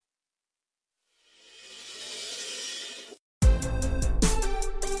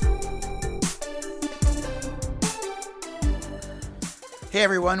Hey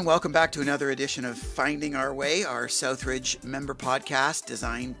everyone, welcome back to another edition of Finding Our Way, our Southridge member podcast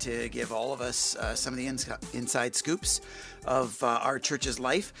designed to give all of us some of the inside scoops of our church's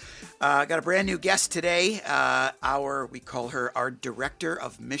life. Got a brand new guest today, we call her our Director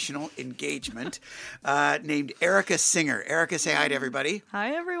of Missional Engagement, named Erica Singer. Erica, say hi to everybody.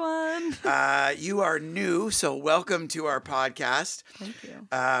 Hi everyone. You are new, so welcome to our podcast. Thank you.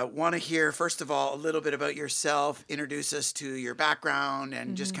 Want to hear, first of all, a little bit about yourself, introduce us to your background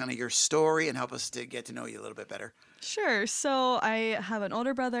and just kind of your story and help us to get to know you a little bit better. Sure. So I have an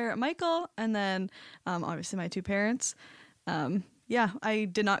older brother, Michael, and then obviously my two parents. I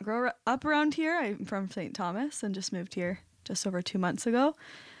did not grow up around here. I'm from St. Thomas and just moved here just over 2 months ago.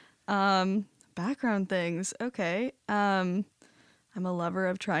 Background things. Okay. I'm a lover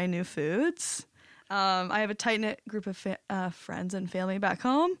of trying new foods. I have a tight-knit group of friends and family back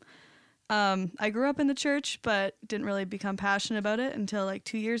home. I grew up in the church, but didn't really become passionate about it until like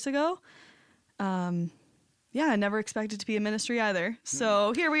 2 years ago. I never expected to be in ministry either.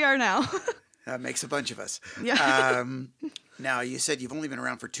 So here we are now. That makes a bunch of us. Yeah. Now, you said you've only been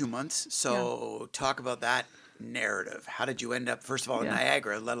around for 2 months. So talk about that narrative. How did you end up, first of all, in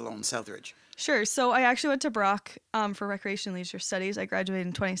Niagara, let alone Southridge? Sure. So I actually went to Brock for recreation and leisure studies. I graduated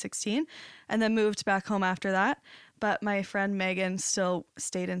in 2016 and then moved back home after that. But my friend Megan still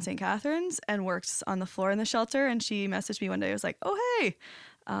stayed in St. Catharines and works on the floor in the shelter. And she messaged me one day. I was like, oh, hey,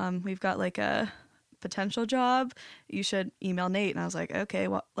 we've got like a potential job. You should email Nate. And I was like, okay,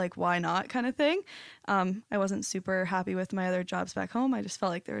 well, like, why not kind of thing. I wasn't super happy with my other jobs back home. I just felt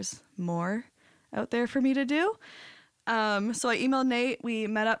like there was more out there for me to do. So I emailed Nate. We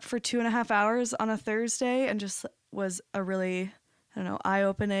met up for 2.5 hours on a Thursday and just was a really,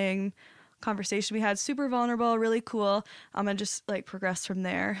 eye-opening conversation. We had super vulnerable, really cool. And just like progressed from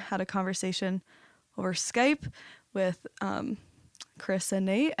there. Had a conversation over Skype with Chris and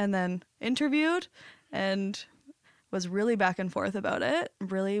Nate, and then interviewed and was really back and forth about it.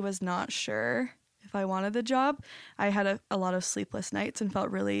 Really was not sure if I wanted the job. I had a lot of sleepless nights and felt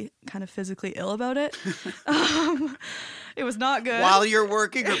really kind of physically ill about it. It was not good. While you're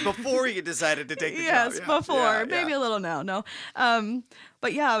working or before you decided to take the job? Yes, before. Maybe a little now, no.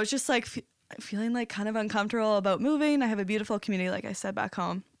 But yeah, I was just like feeling like kind of uncomfortable about moving. I have a beautiful community, like I said, back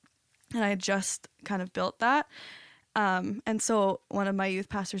home. And I had just kind of built that. And so one of my youth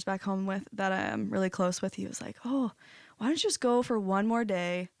pastors back home that I'm really close with, he was like, oh, why don't you just go for one more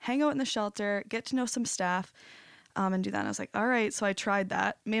day, hang out in the shelter, get to know some staff, and do that. And I was like, all right. So I tried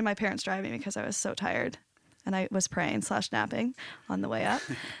that. Made my parents drive me because I was so tired. And I was praying / napping on the way up.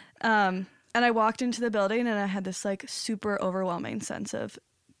 And I walked into the building and I had this like super overwhelming sense of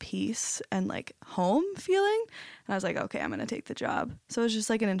peace and like home feeling. And I was like, okay, I'm going to take the job. So it was just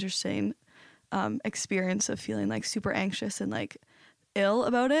like an interesting experience of feeling like super anxious and like ill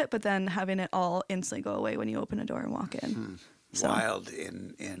about it, but then having it all instantly go away when you open a door and walk in. So, wild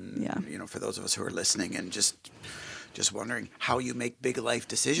for those of us who are listening and just wondering how you make big life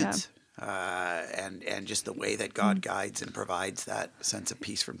decisions. And just the way that God guides and provides that sense of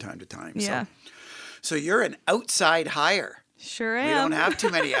peace from time to time. Yeah. So you're an outside hire. Sure am. We don't have too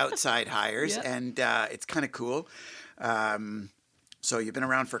many outside hires, Yep. and it's kind of cool. So you've been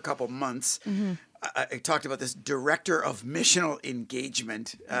around for a couple months. Mm-hmm. I talked about this Director of Missional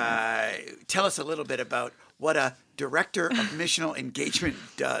Engagement. Tell us a little bit about what a Director of Missional Engagement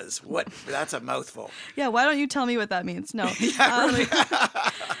does. That's a mouthful. Yeah, why don't you tell me what that means? No. Really.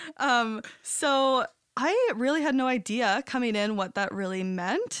 So I really had no idea coming in what that really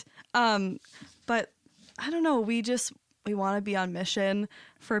meant. But I don't know, we want to be on mission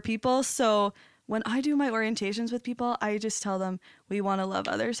for people. So when I do my orientations with people, I just tell them we want to love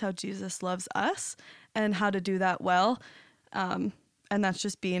others how Jesus loves us and how to do that well. And that's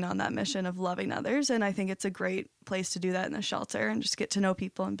just being on that mission of loving others. And I think it's a great place to do that in the shelter and just get to know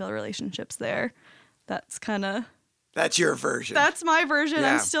people and build relationships there. That's your version. That's my version.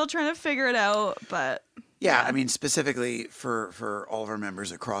 Yeah. I'm still trying to figure it out, but yeah, I mean, specifically for all of our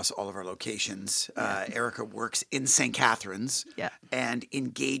members across all of our locations, Erica works in St. Catharines and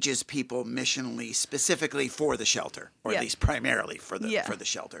engages people missionally specifically for the shelter, or at least primarily for the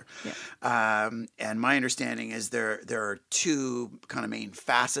shelter. Yeah. And my understanding is there are two kind of main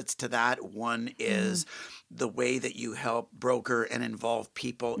facets to that. One is the way that you help broker and involve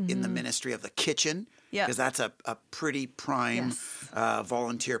people in the ministry of the kitchen, because that's a pretty prime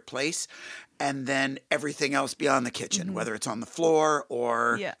volunteer place. And then everything else beyond the kitchen, whether it's on the floor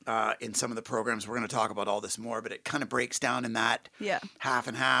or in some of the programs. We're going to talk about all this more, but it kind of breaks down in that half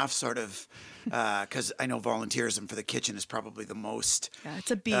and half sort of, because I know volunteerism for the kitchen is probably the most... Yeah, it's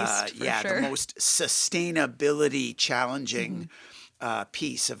a beast, for sure. The most sustainability challenging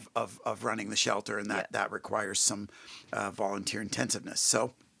piece of running the shelter, and that requires some volunteer intensiveness.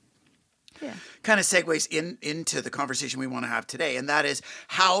 So kind of segues into the conversation we want to have today, and that is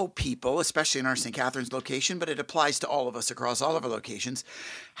how people, especially in our St. Catharines location, but it applies to all of us across all of our locations,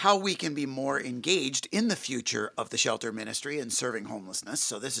 how we can be more engaged in the future of the shelter ministry and serving homelessness.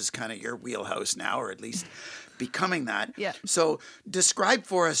 So this is kind of your wheelhouse now, or at least becoming that. Yeah. So describe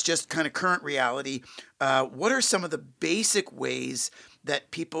for us just kind of current reality. What are some of the basic ways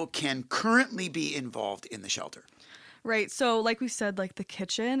that people can currently be involved in the shelter? Right. So like we said, like the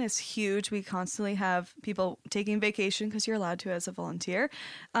kitchen is huge. We constantly have people taking vacation because you're allowed to as a volunteer.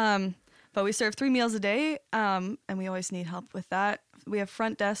 But we serve 3 meals a day, and we always need help with that. We have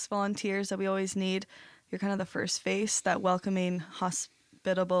front desk volunteers that we always need. You're kind of the first face, that welcoming,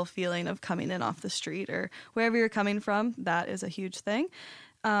 hospitable feeling of coming in off the street or wherever you're coming from. That is a huge thing.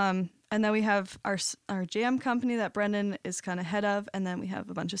 And then we have our jam company that Brendan is kind of head of, and then we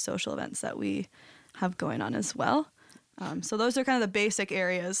have a bunch of social events that we have going on as well. So those are kind of the basic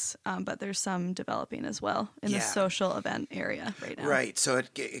areas, but there's some developing as well in the social event area right now. Right. So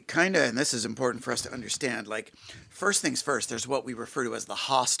it kind of, and this is important for us to understand, like first things first, there's what we refer to as the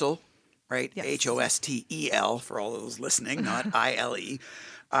hostel, right? Yes. HOSTEL for all of those listening, not ILE,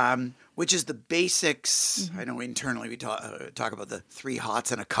 which is the basics. I know internally we talk about the 3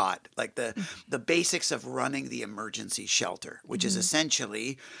 hots and a cot, like the basics of running the emergency shelter, which is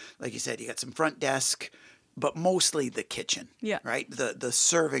essentially, like you said, you got some front desk, but mostly the kitchen, right? The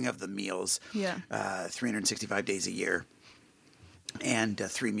serving of the meals, 365 days a year, and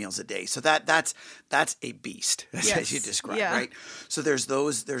 3 meals a day. So that's a beast, as you described, right? So there's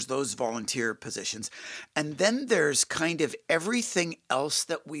those volunteer positions, and then there's kind of everything else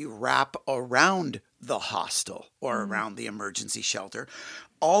that we wrap around the hostel or around the emergency shelter.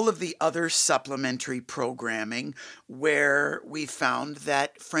 All of the other supplementary programming where we found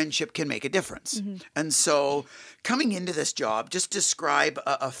that friendship can make a difference. And so coming into this job, just describe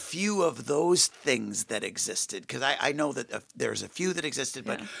a few of those things that existed. Because I know that there's a few that existed,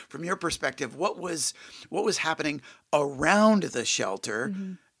 but from your perspective, what was happening around the shelter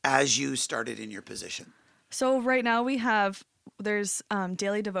as you started in your position? So right now there's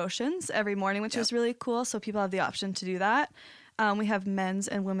daily devotions every morning, which is really cool. So people have the option to do that. We have men's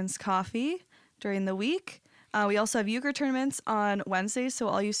and women's coffee during the week. We also have euchre tournaments on Wednesdays. So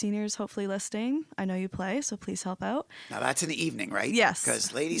all you seniors hopefully listening, I know you play, so please help out. Now that's in the evening, right? Yes.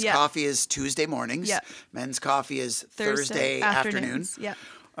 Because ladies' coffee is Tuesday mornings. Yeah. Men's coffee is Thursday afternoon. Yeah.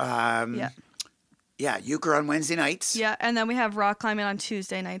 Euchre on Wednesday nights. Yeah, and then we have rock climbing on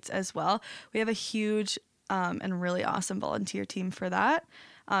Tuesday nights as well. We have a huge and really awesome volunteer team for that.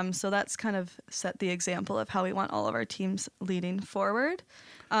 So that's kind of set the example of how we want all of our teams leading forward.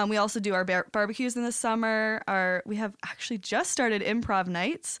 We also do our barbecues in the summer. We have actually just started improv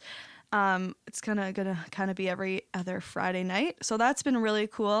nights. It's gonna be every other Friday night. So that's been really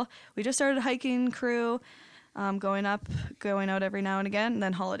cool. We just started a hiking crew. Going out every now and again, and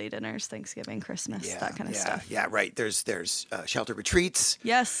then holiday dinners, Thanksgiving, Christmas, that kind of stuff. Yeah, right. There's shelter retreats.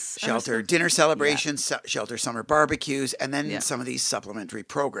 Yes. Shelter dinner celebrations, shelter summer barbecues, and then some of these supplementary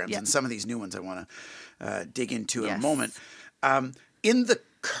programs and some of these new ones I want to dig into in a moment. In the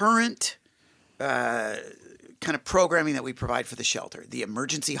current kind of programming that we provide for the shelter, the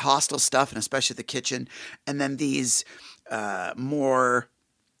emergency hostel stuff, and especially the kitchen, and then these more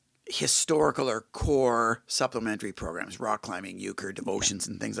historical or core supplementary programs, rock climbing, euchre, devotions,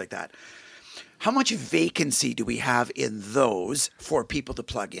 and things like that. How much vacancy do we have in those for people to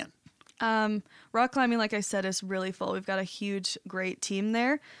plug in? Rock climbing, like I said, is really full. We've got a huge, great team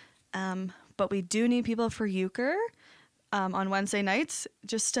there. But we do need people for euchre on Wednesday nights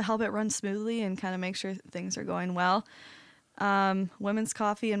just to help it run smoothly and kind of make sure things are going well. Women's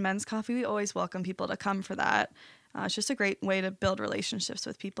coffee and men's coffee, we always welcome people to come for that. It's just a great way to build relationships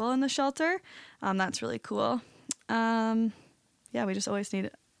with people in the shelter. That's really cool. We just always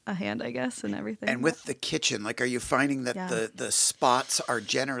need a hand, I guess, and everything. And with the kitchen, like, are you finding that the spots are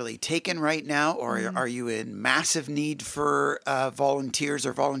generally taken right now, or are you in massive need for volunteers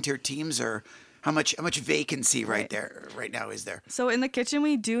or volunteer teams, or how much vacancy right now is there? So in the kitchen,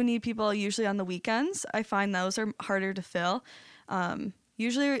 we do need people usually on the weekends. I find those are harder to fill.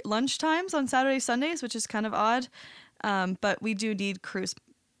 Usually lunch times on Saturdays, Sundays, which is kind of odd. But we do need crews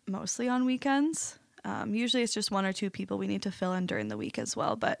mostly on weekends. Usually it's just 1 or 2 people we need to fill in during the week as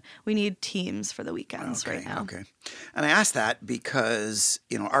well, but we need teams for the weekends right now. Okay. And I ask that because,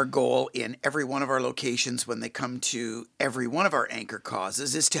 our goal in every one of our locations when they come to every one of our anchor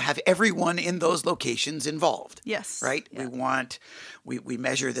causes is to have everyone in those locations involved. Yes. Right? Yeah. We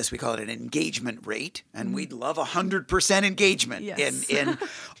measure this, we call it an engagement rate, and we'd love 100% engagement in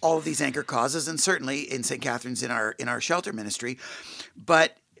all of these anchor causes, and certainly in St. Catharines in our shelter ministry.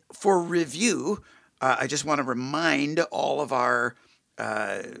 But for review, I just want to remind all of our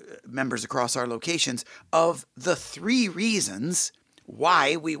members across our locations of the 3 reasons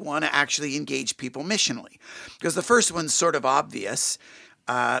why we want to actually engage people missionally. Because the first one's sort of obvious,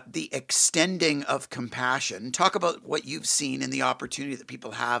 the extending of compassion. Talk about what you've seen in the opportunity that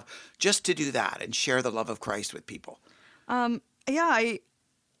people have just to do that and share the love of Christ with people.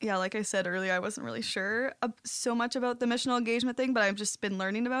 Like I said earlier, I wasn't really sure so much about the missional engagement thing, but I've just been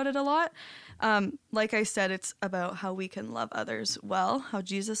learning about it a lot. Like I said, it's about how we can love others well, how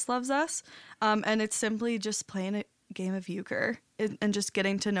Jesus loves us. And it's simply just playing a game of euchre and just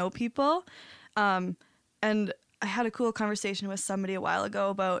getting to know people. And I had a cool conversation with somebody a while ago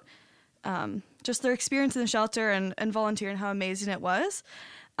about just their experience in the shelter and volunteering, how amazing it was.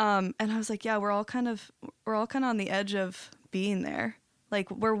 And I was like, yeah, we're all kind of on the edge of being there. Like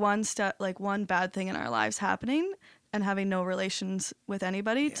we're one bad thing in our lives happening and having no relations with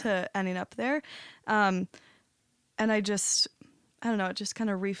anybody to ending up there. And I don't know, it just kind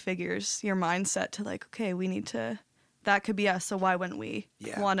of refigures your mindset to like, okay, that could be us. So why wouldn't we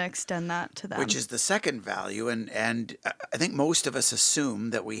want to extend that to them? Which is the second value. And I think most of us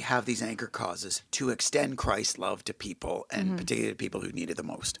assume that we have these anchor causes to extend Christ's love to people, and particularly to people who need it the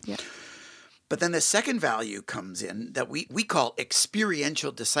most. Yeah. But then the second value comes in that we call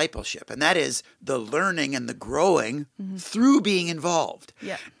experiential discipleship, and that is the learning and the growing through being involved.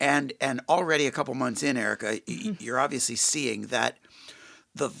 Yeah. And already a couple months in, Erica, you're obviously seeing that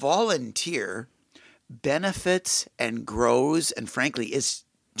the volunteer benefits and grows and frankly is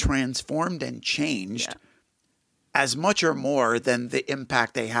transformed and changed as much or more than the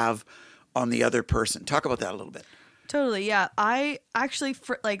impact they have on the other person. Talk about that a little bit. Totally. Yeah. I actually,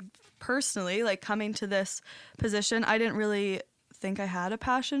 personally, coming to this position, I didn't really think I had a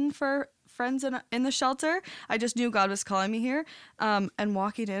passion for friends in the shelter. I just knew God was calling me here. And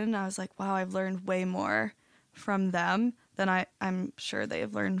walking in, I was like, wow, I've learned way more from them than I'm sure they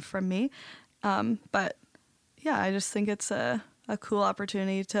have learned from me. But yeah, I just think it's a cool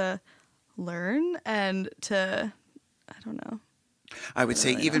opportunity to learn and to, I don't know. I would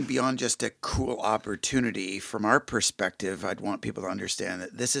say even beyond just a cool opportunity, from our perspective, I'd want people to understand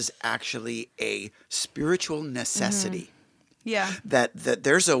that this is actually a spiritual necessity. Yeah. That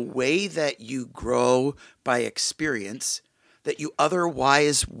there's a way that you grow by experience that you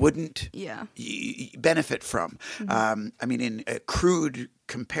otherwise wouldn't benefit from. In a crude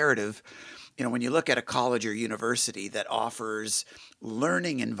comparative, when you look at a college or university that offers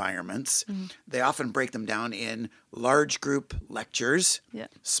learning environments, they often break them down in large group lectures,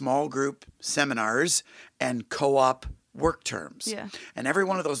 small group seminars, and co-op work terms. Yeah. And every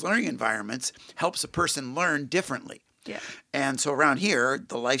one of those learning environments helps a person learn differently. Yeah. And so around here,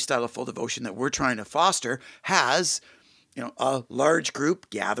 the lifestyle of full devotion that we're trying to foster has a large group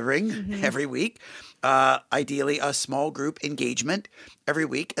gathering every week, ideally a small group engagement every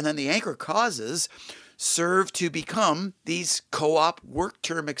week. And then the anchor causes serve to become these co-op work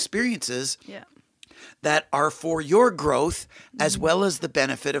term experiences that are for your growth as well as the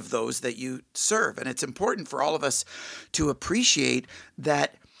benefit of those that you serve. And it's important for all of us to appreciate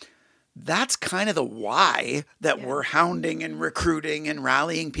that that's kind of the why that we're hounding and recruiting and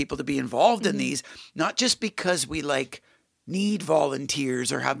rallying people to be involved in these, not just because we need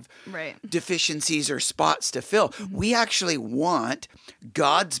volunteers or have deficiencies or spots to fill. We actually want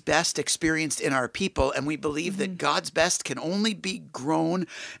God's best experienced in our people, and we believe that God's best can only be grown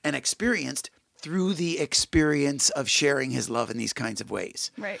and experienced through the experience of sharing his love in these kinds of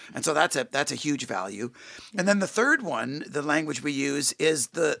ways. Right. And so that's a huge value. And then the third one, the language we use, is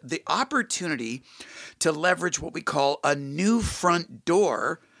the opportunity to leverage what we call a new front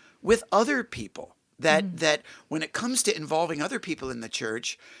door with other people. That when it comes to involving other people in the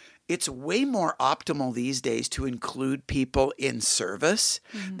church, it's way more optimal these days to include people in service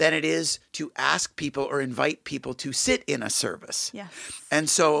than it is to ask people or invite people to sit in a service. Yeah.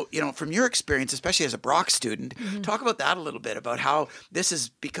 And so, from your experience, especially as a Brock student, talk about that a little bit, about how this is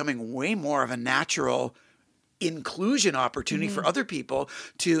becoming way more of a natural inclusion opportunity for other people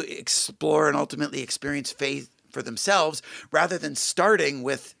to explore and ultimately experience faith for themselves, rather than starting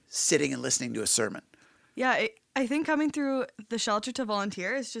with sitting and listening to a sermon. Yeah, I think coming through the shelter to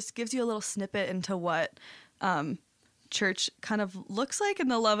volunteer just gives you a little snippet into what church kind of looks like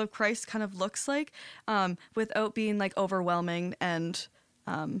and the love of Christ kind of looks like, without being like overwhelming and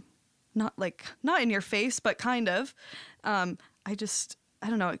not in your face, but kind of. I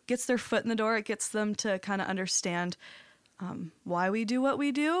don't know, it gets their foot in the door. It gets them to kind of understand why we do what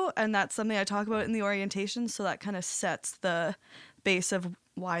we do. And that's something I talk about in the orientation. So that kind of sets the base of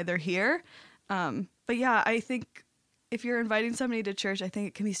why they're here. But yeah, I think if you're inviting somebody to church, I think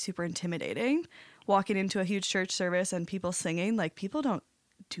it can be super intimidating walking into a huge church service and people singing. Like, people don't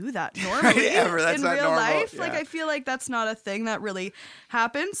do that normally That's in not real normal. life. Yeah. Like, I feel like that's not a thing that really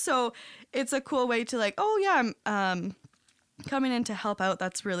happens. So it's a cool way to like, oh yeah, I'm coming in to help out.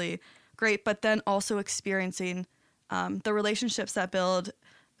 That's really great. But then also experiencing the relationships that build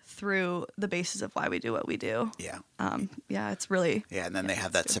through the basis of why we do what we do. Yeah. It's really... Yeah, and then they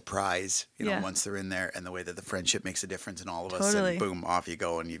have that surprise, once they're in there, and the way that the friendship makes a difference in all of us. Totally. And boom, off you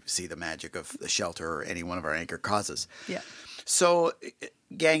go, and you see the magic of the shelter or any one of our anchor causes. Yeah. So,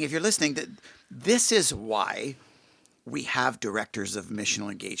 gang, if you're listening, this is why we have directors of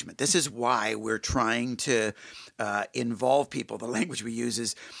missional engagement. This is why we're trying to involve people. The language we use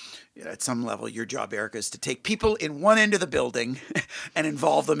is, at some level, your job, Erica, is to take people in one end of the building and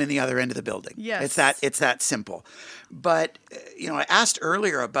involve them in the other end of the building. Yes. It's that simple. But, I asked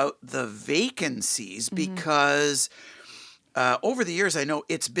earlier about the vacancies because over the years, I know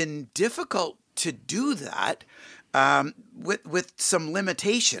it's been difficult to do that with some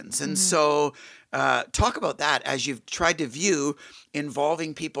limitations. And so talk about that as you've tried to view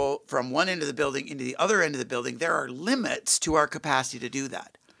involving people from one end of the building into the other end of the building. There are limits to our capacity to do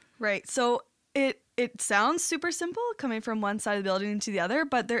that. Right. So it sounds super simple coming from one side of the building to the other,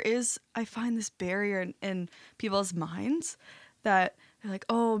 but there is, I find this barrier in people's minds that they're like,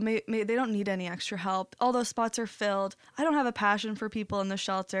 oh, they don't need any extra help. All those spots are filled. I don't have a passion for people in the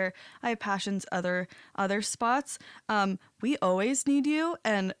shelter. I have passions other spots. We always need you.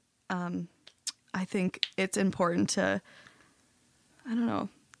 And I think it's important to, I don't know,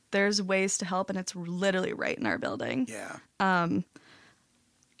 there's ways to help, and it's literally right in our building. Yeah.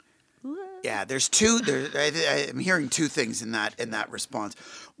 Yeah, there's two. I'm hearing two things in that response.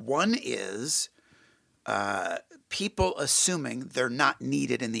 One is people assuming they're not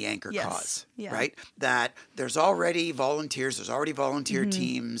needed in the anchor cause, right? That there's already volunteers, there's already volunteer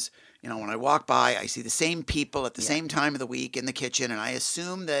teams. When I walk by, I see the same people at the same time of the week in the kitchen, and I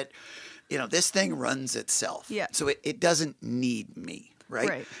assume that, this thing runs itself. Yeah. So it doesn't need me.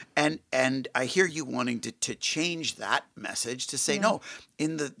 Right. And I hear you wanting to change that message to say, no,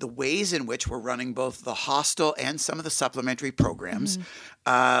 in the ways in which we're running both the hostel and some of the supplementary programs,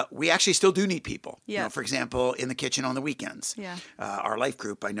 we actually still do need people. Yeah. For example, in the kitchen on the weekends. Yeah. Our life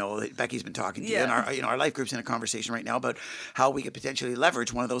group, I know that Becky's been talking to you, and our life group's in a conversation right now about how we could potentially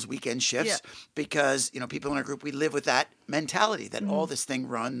leverage one of those weekend shifts because, people in our group, we live with that mentality that all this thing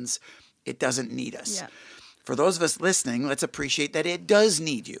runs, it doesn't need us. Yeah. For those of us listening, let's appreciate that it does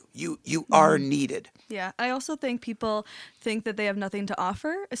need you. You are needed. Yeah. I also think people think that they have nothing to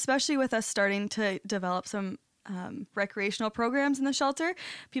offer, especially with us starting to develop some recreational programs in the shelter.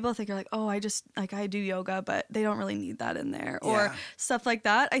 People think, like, oh, I do yoga, but they don't really need that in there, or stuff like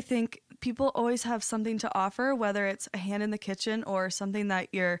that. I think people always have something to offer, whether it's a hand in the kitchen or something that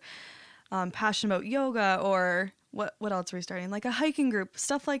you're passionate about, yoga, or what else are we starting? Like a hiking group,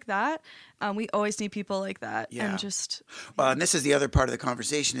 stuff like that. We always need people like that. Yeah. And just... Well, and this is the other part of the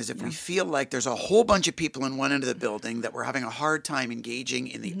conversation is if we feel like there's a whole bunch of people in one end of the building that we're having a hard time engaging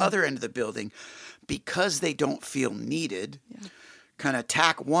in the other end of the building because they don't feel needed, kind of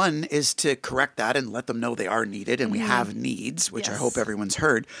tack one is to correct that and let them know they are needed and we have needs, which I hope everyone's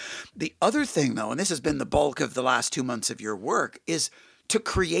heard. The other thing, though, and this has been the bulk of the last 2 months of your work, is to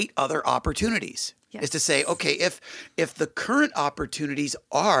create other opportunities. Is to say, okay, if the current opportunities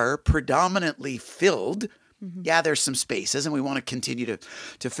are predominantly filled, there's some spaces and we want to continue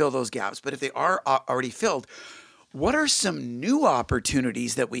to fill those gaps. But if they are already filled, what are some new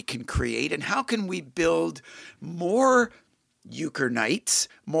opportunities that we can create, and how can we build more euchre nights,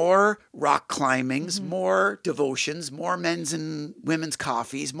 more rock climbings, more devotions, more men's and women's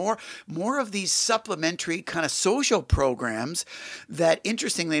coffees, more of these supplementary kind of social programs that,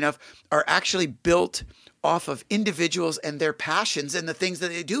 interestingly enough, are actually built off of individuals and their passions and the things that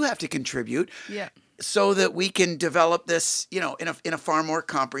they do have to contribute. Yeah. So that we can develop this, in a far more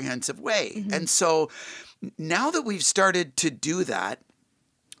comprehensive way. And so now that we've started to do that,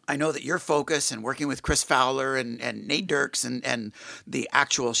 I know that your focus and working with Chris Fowler and Nate Dirks and the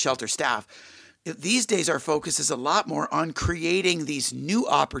actual shelter staff, these days our focus is a lot more on creating these new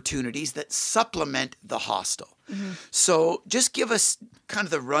opportunities that supplement the hostel. So just give us kind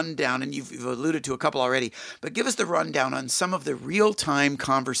of the rundown, and you've alluded to a couple already, but give us the rundown on some of the real-time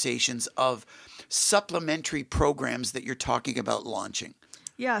conversations of supplementary programs that you're talking about launching.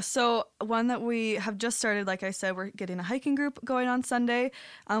 Yeah, so one that we have just started, like I said, we're getting a hiking group going on Sunday.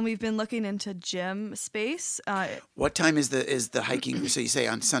 We've been looking into gym space. What time is the hiking? So you say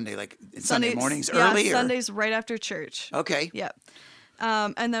on Sunday, like Sunday mornings early? Yeah, Sundays right after church. Okay. Yeah.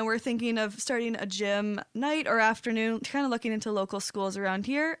 And then we're thinking of starting a gym night or afternoon, kind of looking into local schools around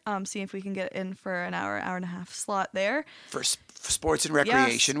here, seeing if we can get in for an hour and a half slot there. For sports and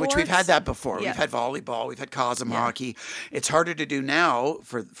recreation, which we've had that before. Yeah. We've had volleyball, we've had Cosm hockey. It's harder to do now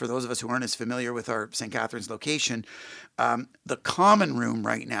for those of us who aren't as familiar with our St. Catharines location. The common room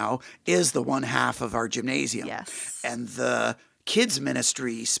right now is the one half of our gymnasium. Yes. And the kids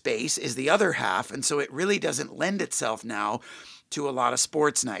ministry space is the other half. And so it really doesn't lend itself now to a lot of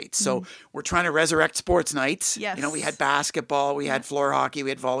sports nights. So we're trying to resurrect sports nights. Yes. You know, we had basketball, we had floor hockey, we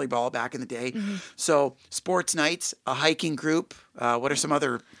had volleyball back in the day. So sports nights, a hiking group. What are some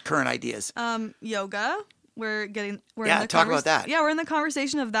other current ideas? Yoga. We're talk about that. Yeah, we're in the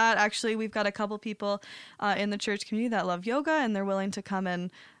conversation of that. Actually, we've got a couple people in the church community that love yoga, and they're willing to come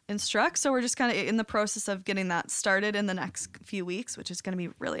and instruct. So we're just kind of in the process of getting that started in the next few weeks, which is going to be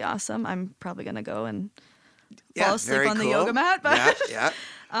really awesome. I'm probably going to go and fall asleep on the yoga mat. But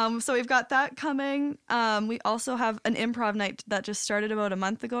so we've got that coming. We also have an improv night that just started about a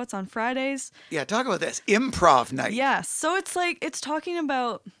month ago. It's on Fridays. Yeah, talk about this. Improv night. Yeah, so it's talking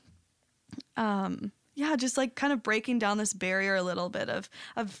about just like kind of breaking down this barrier a little bit of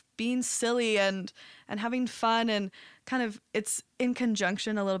being silly and having fun, and kind of it's in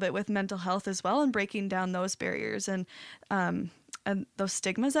conjunction a little bit with mental health as well, and breaking down those barriers and those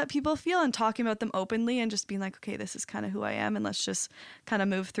stigmas that people feel, and talking about them openly, and just being like, okay, this is kind of who I am, and let's just kind of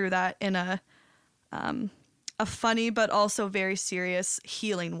move through that in a funny but also very serious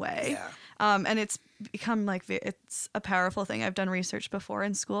healing way. And it's become like it's a powerful thing. I've done research before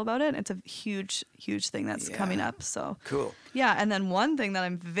in school about it, and it's a huge thing that's coming up. So cool. Yeah, and then one thing that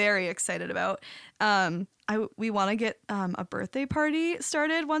I'm very excited about, we want to get a birthday party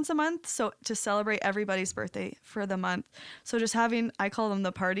started once a month, so to celebrate everybody's birthday for the month. So just having, I call them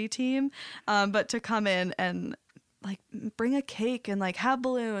the party team, but to come in and like bring a cake and like have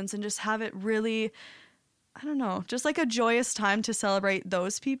balloons and just have it really, I don't know, just like a joyous time to celebrate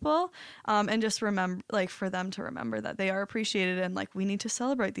those people, and just remember, like, for them to remember that they are appreciated, and like we need to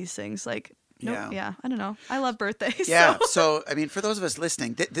celebrate these things. Like, I don't know. I love birthdays. Yeah. So I mean, for those of us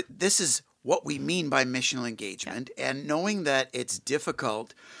listening, this is what we mean by missional engagement, and knowing that it's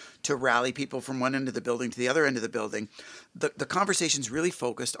difficult to rally people from one end of the building to the other end of the building, the conversation's really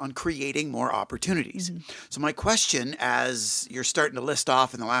focused on creating more opportunities. So my question, as you're starting to list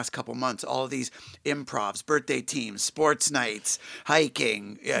off in the last couple months, all of these improvs, birthday teams, sports nights,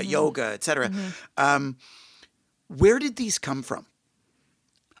 hiking, yoga, etc. Where did these come from?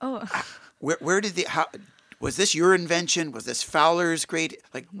 Where did was this your invention? Was this Fowler's great?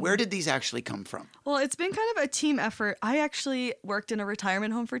 Like, where did these actually come from? Well, it's been kind of a team effort. I actually worked in a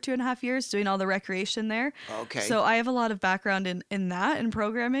retirement home for 2.5 years doing all the recreation there. Okay. So I have a lot of background in that, in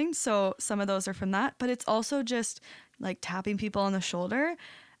programming. So some of those are from that. But it's also just like tapping people on the shoulder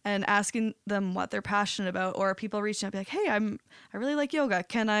and asking them what they're passionate about, or people reaching out and be like, hey, I really like yoga.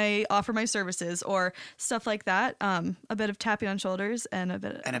 Can I offer my services, or stuff like that? A bit of tapping on shoulders and a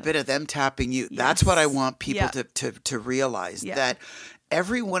bit of them tapping you. Yes. That's what I want people to realize, that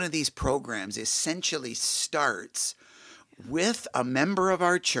every one of these programs essentially starts with a member of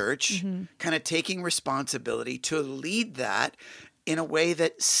our church kind of taking responsibility to lead that in a way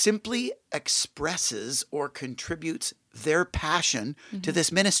that simply expresses or contributes their passion to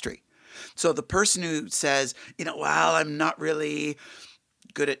this ministry. So the person who says, well, I'm not really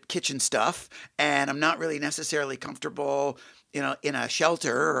good at kitchen stuff, and I'm not really necessarily comfortable, in a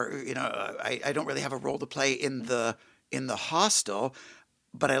shelter, or, I don't really have a role to play in the hostel,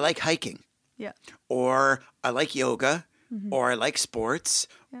 but I like hiking. Yeah. Or I like yoga. Or I like sports,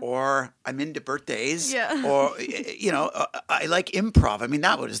 or I'm into birthdays, or, I like improv. I mean,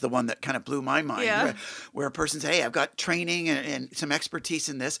 that was the one that kind of blew my mind, where a person says, hey, I've got training and some expertise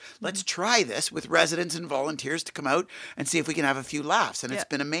in this. Let's try this with residents and volunteers to come out and see if we can have a few laughs. And it's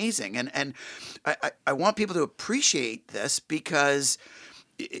been amazing. And I want people to appreciate this, because,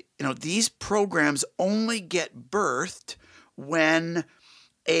 these programs only get birthed when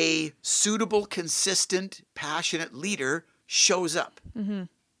a suitable, consistent, passionate leader shows up. And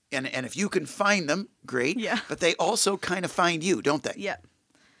if you can find them, great. Yeah. But they also kind of find you, don't they? Yeah.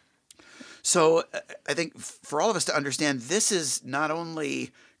 So I think for all of us to understand, this is not only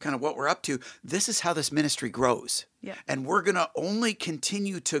kind of what we're up to, this is how this ministry grows. Yeah. And we're going to only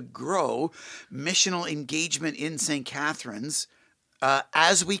continue to grow missional engagement in St. Catharines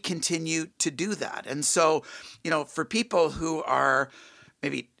as we continue to do that. And so, for people who are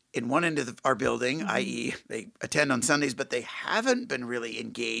maybe in one end of our building, i.e. they attend on Sundays, but they haven't been really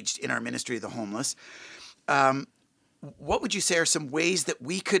engaged in our ministry of the homeless, what would you say are some ways that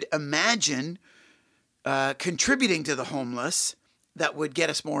we could imagine contributing to the homeless that would get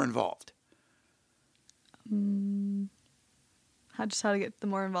us more involved? How to get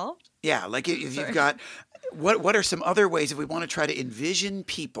them more involved? Yeah, like if you've got, what are some other ways if we want to try to envision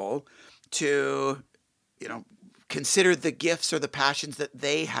people to, consider the gifts or the passions that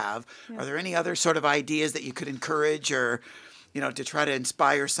they have? Yeah. Are there any other sort of ideas that you could encourage or, to try to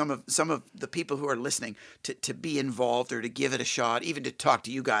inspire some of the people who are listening to be involved or to give it a shot, even to talk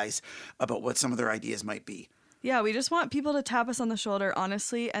to you guys about what some of their ideas might be? Yeah, we just want people to tap us on the shoulder,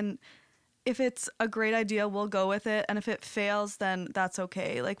 honestly, and if it's a great idea, we'll go with it. And if it fails, then that's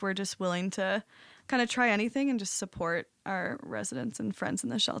okay. Like, we're just willing to kind of try anything and just support our residents and friends in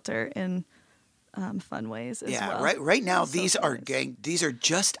the shelter in fun ways as well. Yeah, right now, these are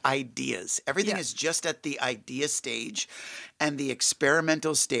just ideas. Everything is just at the idea stage and the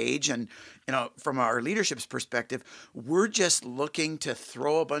experimental stage. And, from our leadership's perspective, we're just looking to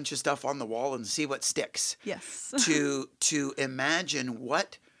throw a bunch of stuff on the wall and see what sticks. Yes. to imagine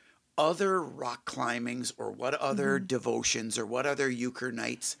what other rock climbings or what other devotions or what other euchre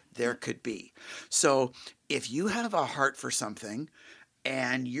nights there could be. So if you have a heart for something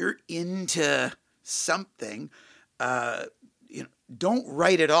and you're into something, don't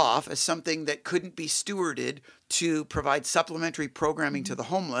write it off as something that couldn't be stewarded to provide supplementary programming to the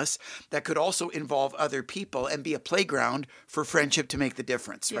homeless that could also involve other people and be a playground for friendship to make the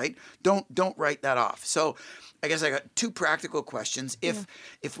difference, right? Don't write that off. So I guess I got two practical questions.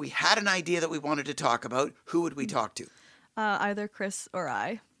 If we had an idea that we wanted to talk about, who would we talk to? Either Chris or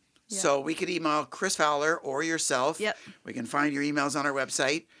I. Yeah. So we could email Chris Fowler or yourself. Yep. We can find your emails on our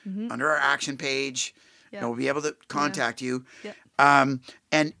website under our action page. Yep. We'll be able to contact you. Yep.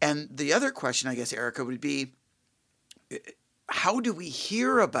 And the other question, I guess, Erica, would be, how do we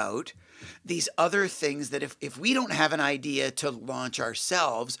hear about these other things that if we don't have an idea to launch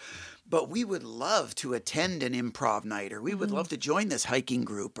ourselves, but we would love to attend an improv night, or we would love to join this hiking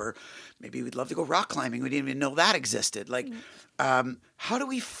group, or maybe we'd love to go rock climbing. We didn't even know that existed. How do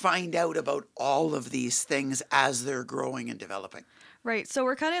we find out about all of these things as they're growing and developing? Right. So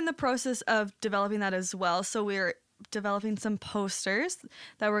we're kind of in the process of developing that as well. So we're developing some posters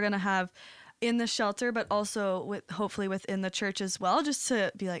that we're going to have in the shelter, but also hopefully within the church as well, just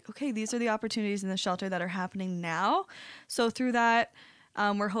to be like, okay, these are the opportunities in the shelter that are happening now. So through that,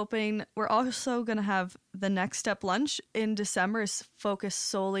 we're also going to have the Next Step lunch in December is focused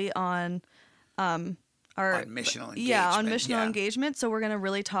solely on on missional engagement. Yeah, on missional engagement. So we're going to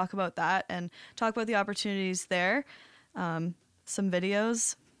really talk about that and talk about the opportunities there. Some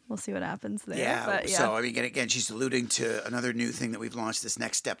videos. We'll see what happens there. Yeah. But, so, again, she's alluding to another new thing that we've launched, this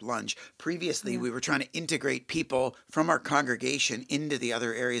Next Step Lunch. Previously, we were trying to integrate people from our congregation into the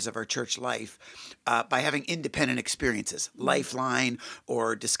other areas of our church life by having independent experiences, Lifeline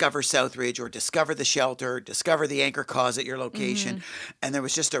or Discover Southridge or Discover the Shelter, Discover the Anchor Cause at your location. And there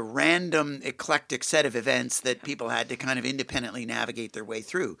was just a random, eclectic set of events that people had to kind of independently navigate their way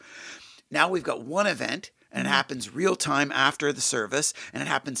through. Now we've got one event, and it happens real time after the service, and it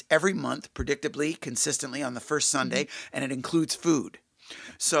happens every month, predictably, consistently on the first Sunday, and it includes food.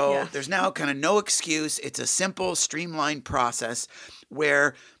 So there's now kind of no excuse. It's a simple, streamlined process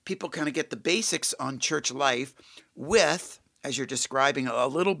where people kind of get the basics on church life with, as you're describing, a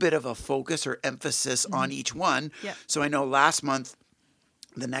little bit of a focus or emphasis on each one. Yeah. So I know last month,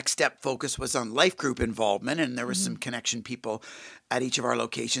 the Next Step focus was on life group involvement, and there was some connection people at each of our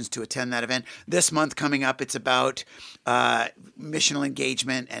locations to attend that event. This month coming up, it's about missional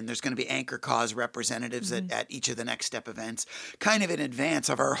engagement, and there's going to be Anchor Cause representatives at each of the Next Step events, kind of in advance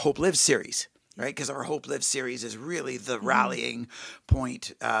of our Hope Lives series, right? Because our Hope Lives series is really the rallying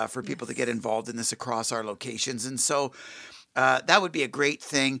point for people to get involved in this across our locations. And so that would be a great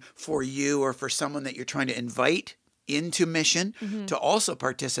thing for you or for someone that you're trying to invite into mission to also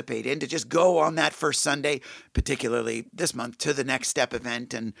participate in, to just go on that first Sunday, particularly this month, to the Next Step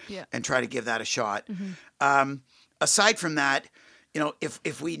event and try to give that a shot. Aside from that,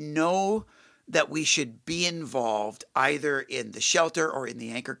 if we know that we should be involved either in the shelter or in the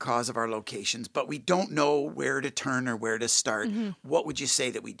Anchor Cause of our locations, but we don't know where to turn or where to start, what would you say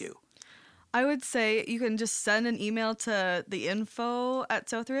that we do? I would say you can just send an email to the info at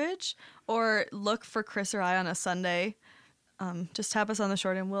Southridge or look for Chris or I on a Sunday just tap us on the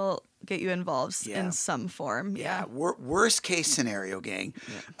shoulder and we'll get you involved in some form. Yeah. Worst case scenario, gang.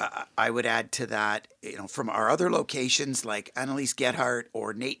 I would add to that, from our other locations like Annalise Gethart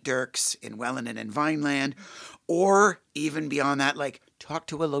or Nate Dirks in Welland and Vineland, or even beyond that, like talk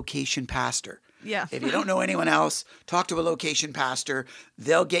to a location pastor. Yeah. If you don't know anyone else, talk to a location pastor.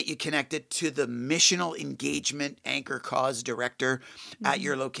 They'll get you connected to the missional engagement anchor cause director at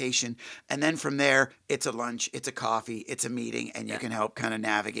your location. And then from there, it's a lunch, it's a coffee, it's a meeting, and you can help kind of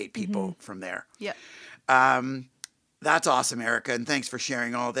navigate people from there. Yeah. That's awesome, Erica, and thanks for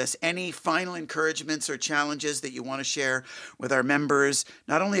sharing all this. Any final encouragements or challenges that you want to share with our members,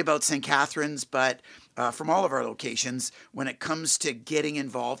 not only about St. Catharines, but from all of our locations when it comes to getting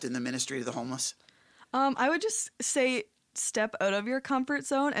involved in the ministry to the homeless? I would just say step out of your comfort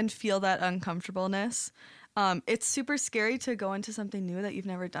zone and feel that uncomfortableness. It's super scary to go into something new that you've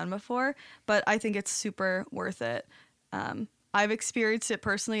never done before, but I think it's super worth it. I've experienced it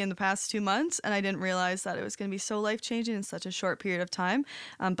personally in the past 2 months, and I didn't realize that it was going to be so life-changing in such a short period of time,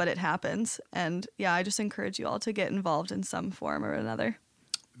 but it happens. And yeah, I just encourage you all to get involved in some form or another.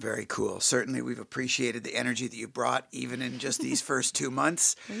 Very cool. Certainly, we've appreciated the energy that you brought, even in just these first 2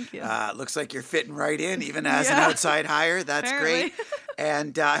 months. Thank you. Looks like you're fitting right in, even as an outside hire. That's Apparently. great.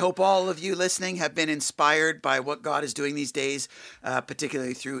 And I hope all of you listening have been inspired by what God is doing these days,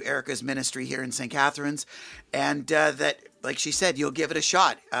 particularly through Erica's ministry here in St. Catharines, and that, like she said, you'll give it a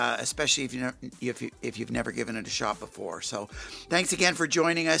shot, especially if you've never given it a shot before. So thanks again for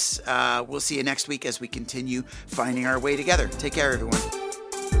joining us. We'll see you next week as we continue finding our way together. Take care, everyone.